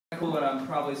cool, and I'm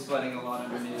probably sweating a lot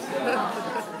underneath. So.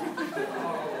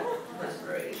 Oh,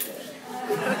 perspiration.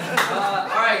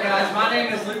 Alright guys, my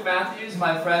name is Luke Matthews,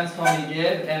 my friends call me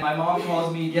Gib, and my mom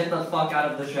calls me get the fuck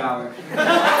out of the shower.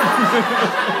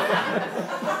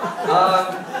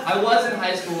 I was in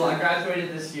high school, I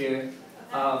graduated this year.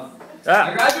 I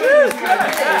graduated this year.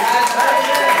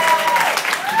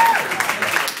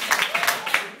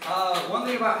 One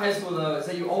thing about high school though is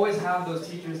that you always have those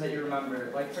teachers that you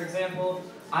remember. Like for example,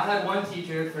 I had one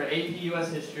teacher for AP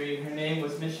US History, her name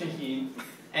was Miss Shaheen.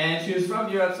 And she was from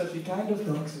Europe, so she kind of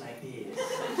talks like this.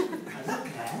 Hello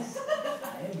class,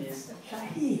 I am Miss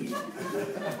Shaheen.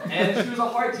 And she was a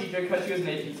hard teacher because she was an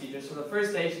AP teacher. So the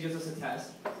first day she gives us a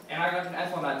test, and I got an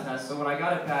F on that test. So when I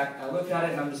got it back, I looked at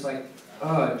it and I'm just like,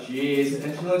 oh jeez.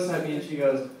 And she looks at me and she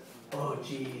goes, oh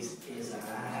jeez, is I.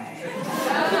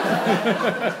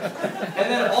 And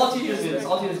then all teachers do this,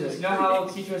 You know how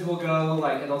teachers will go,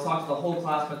 like, and they'll talk to the whole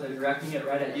class, but they're directing it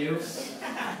right at you?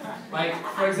 Like,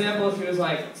 for example, she was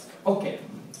like, okay,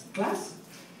 class,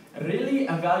 really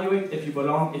evaluate if you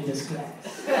belong in this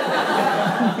class.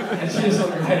 And she just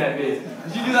looked right at me.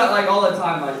 She do that, like, all the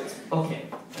time, like, okay,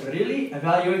 really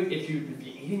evaluate if you would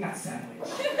be eating that sandwich.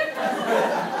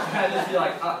 And I'd just be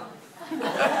like,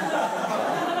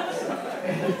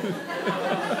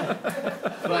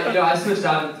 But, you know, I switched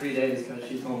out in 3 days because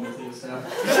she told me to, so. And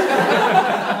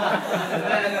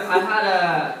then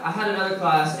I had another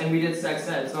class and we did sex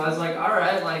ed, so I was like,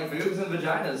 alright, like, boobs and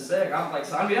vaginas, sick. I'm like,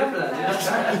 sign me up for that, dude, that's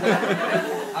right.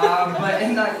 But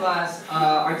in that class,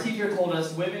 our teacher told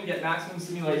us women get maximum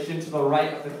stimulation to the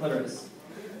right of the clitoris.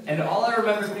 And all I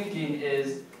remember thinking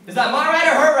is that my right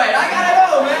or her right? I gotta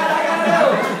know, man, I gotta know!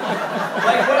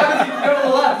 Like, what happens if you go to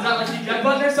the left? Is that like you jet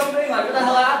button or something? Like, what the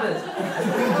hell happens?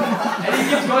 And he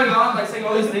keeps going on, like, saying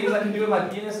all these things I can do with my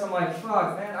penis. I'm like,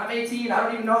 fuck, man, I'm 18, I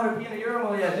don't even know how to pee in a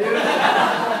urinal yet, dude.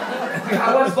 Like,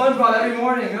 I watch SpongeBob every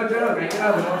morning, no joke, right? Get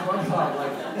up and watch SpongeBob,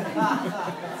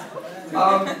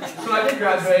 so I did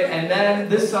graduate, and then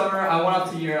this summer I went up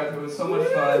to Europe. It was so much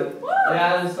fun.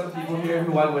 Yeah, there's some people here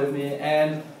who went with me,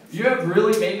 and Europe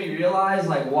really made me realize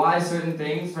like why certain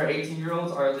things for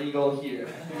 18-year-olds are illegal here.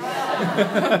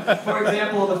 For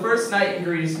example, the first night in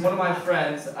Greece, one of my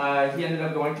friends, he ended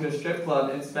up going to a strip club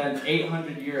and spent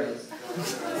 800 euros.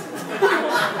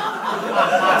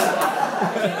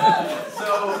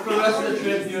 So for the rest of the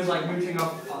trip, he was like mooching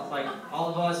up like all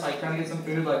of us, like trying to get some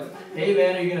food. Like, hey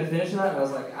man, are you gonna finish that? And I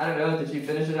was like, I don't know. Did you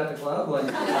finish it at the club? Like,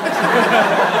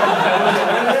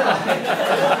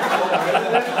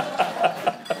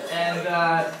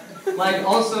 like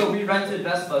also we rented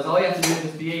Vespas. All you have to do is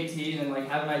just be 18 and like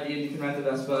have an ID and you can rent a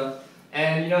Vespa.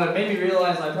 And you know, it made me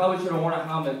realize I probably should have worn a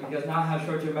helmet because now I have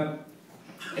short-term memory.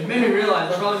 It made me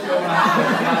realize I probably should have worn a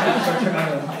helmet because now I have short-term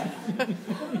memory.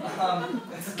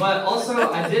 But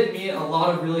also I did meet a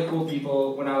lot of really cool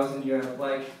people when I was in Europe.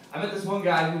 Like I met this one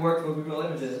guy who worked for Google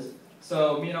Images.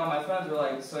 So me and all my friends were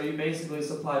like, so you basically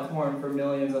supply porn for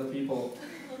millions of people.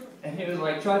 And he was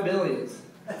like, try billions.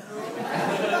 And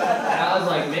I was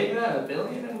like, maybe not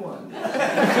 1,000,000,001.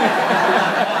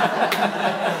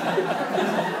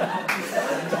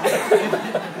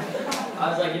 I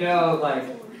was like, you know, like,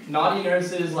 naughty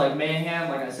nurses, like Mayhem,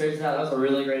 like I searched that was a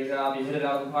really great job. You hit it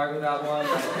out of the park with that one.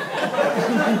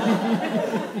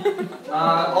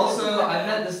 Also, I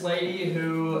met this lady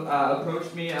who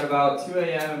approached me at about 2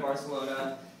 a.m. in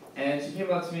Barcelona. And she came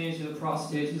up to me, she's a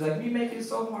prostitute. She's like, me make you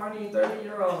so horny, 30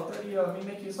 euro, me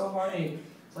make you so horny.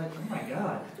 It's like, oh my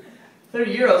god,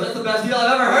 30 euros, that's the best deal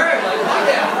I've ever heard. Like, fuck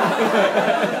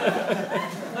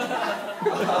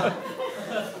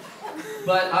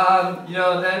yeah. You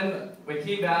know, then we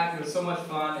came back, it was so much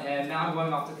fun, and now I'm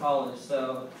going off to college.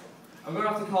 So, I'm going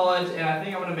off to college, and I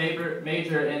think I'm going to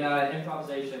major in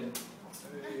improvisation.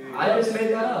 I just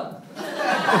made that up. You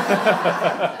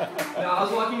know, I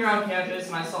was walking around campus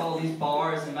and I saw all these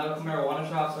bars and medical marijuana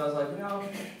shops, so I was like, you know,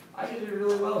 I can do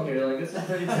really well here, like this is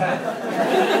pretty tight.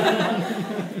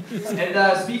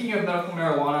 And speaking of medical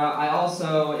marijuana, I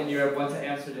also, in Europe, went to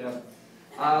Amsterdam.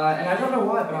 And I don't know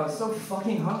why, but I was so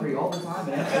fucking hungry all the time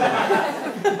in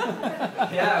Amsterdam.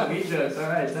 Yeah, weed jokes,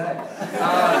 alright, thanks.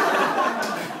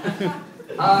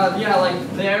 Yeah, like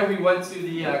there we went to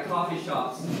the coffee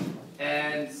shops.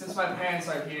 And since my parents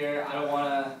are here, I don't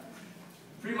want to...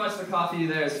 Pretty much the coffee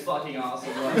there is fucking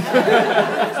awesome. Like,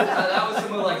 that was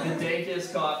some of like the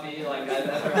dankest coffee like I've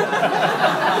ever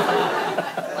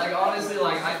had. Like honestly,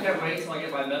 like I can't wait till I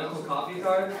get my medical coffee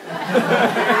card.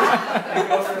 And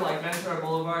go over to like Ventura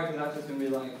Boulevard because that's just gonna be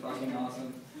like fucking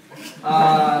awesome.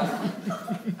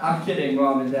 I'm kidding,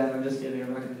 Mom and Dad. I'm just kidding.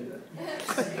 I'm not gonna do that.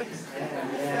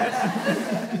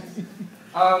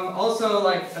 Also,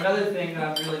 like, another thing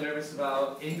that I'm really nervous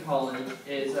about in college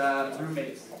is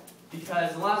roommates.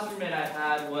 Because the last roommate I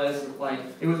had was, like,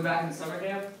 it was back in summer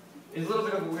camp. He was a little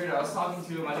bit of a weirdo. I was talking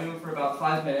to him, I knew him for about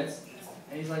 5 minutes,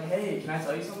 and he's like, hey, can I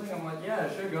tell you something? I'm like, yeah,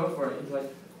 sure, go for it. He's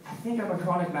like, I think I'm a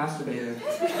chronic masturbator.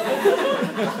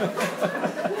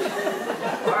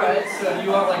 Alright, so do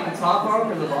you want, like, the top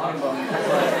bunk or the bottom bunk?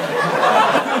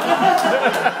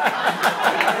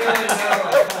 I really know,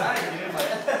 like, hi, dude,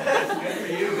 like, good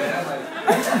for you, man. Like,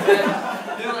 and,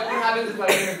 you know, like, what happens if I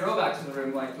bring a girl back to the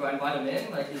room? Like, do I invite him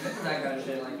in? Like, he's into that kind of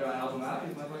shit. Like, do I help him out?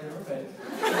 He's my fucking roommate.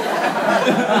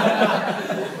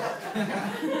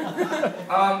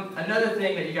 Another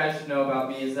thing that you guys should know about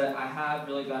me is that I have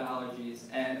really bad allergies.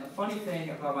 And a funny thing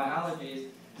about my allergies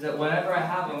is that whenever I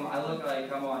have them, I look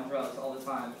like I'm on drugs all the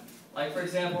time. Like, for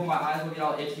example, my eyes will get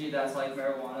all itchy, that's like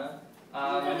marijuana.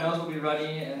 My nose will be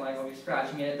runny and like I'll be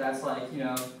scratching it, that's like, you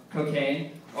know,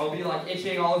 cocaine. Or I'll be like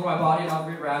itching all over my body and I'll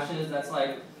get rashes, that's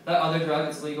like that other drug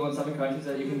that's legal in some countries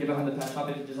that you can get behind the pet shop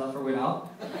if you just ask for it out.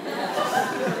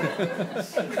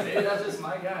 Maybe that's just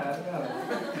my guy, I don't know.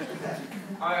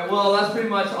 Alright, well that's pretty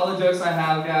much all the jokes I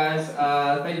have, guys.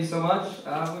 Thank you so much.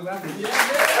 We'll be back.